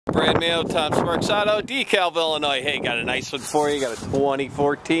Brand new Tom Sparks Auto, Dekalb, Illinois. Hey, got a nice one for you. Got a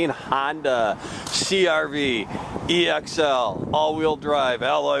 2014 Honda CRV EXL, all-wheel drive,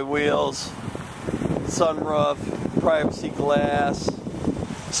 alloy wheels, sunroof, privacy glass.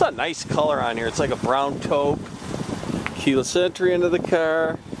 It's a nice color on here. It's like a brown taupe. Keyless entry into the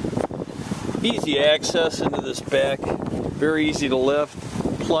car. Easy access into this back. Very easy to lift.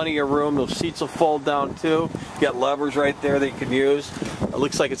 Plenty of room. Those seats will fold down too. You got levers right there that you can use. It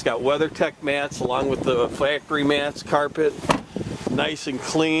looks like it's got WeatherTech mats along with the factory mats, carpet. Nice and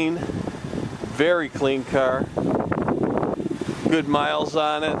clean. Very clean car. Good miles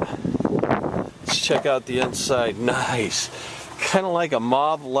on it. Let's check out the inside. Nice. Kind of like a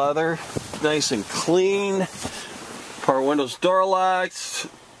mauve leather. Nice and clean. Power windows, door locks.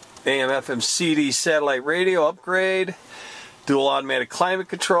 AM, FM, CD, satellite radio upgrade. Dual automatic climate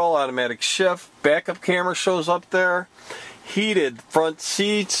control, automatic shift, backup camera shows up there, heated front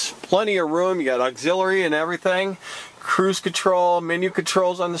seats, plenty of room, you got auxiliary and everything, cruise control, menu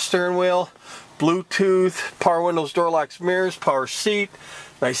controls on the steering wheel, Bluetooth, power windows, door locks, mirrors, power seat,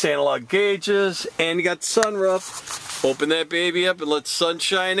 nice analog gauges, and you got sunroof. Open that baby up and let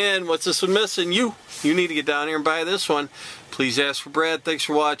sunshine in. What's this one missing? You need to get down here and buy this one. Please ask for Brad. Thanks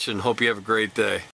for watching. Hope you have a great day.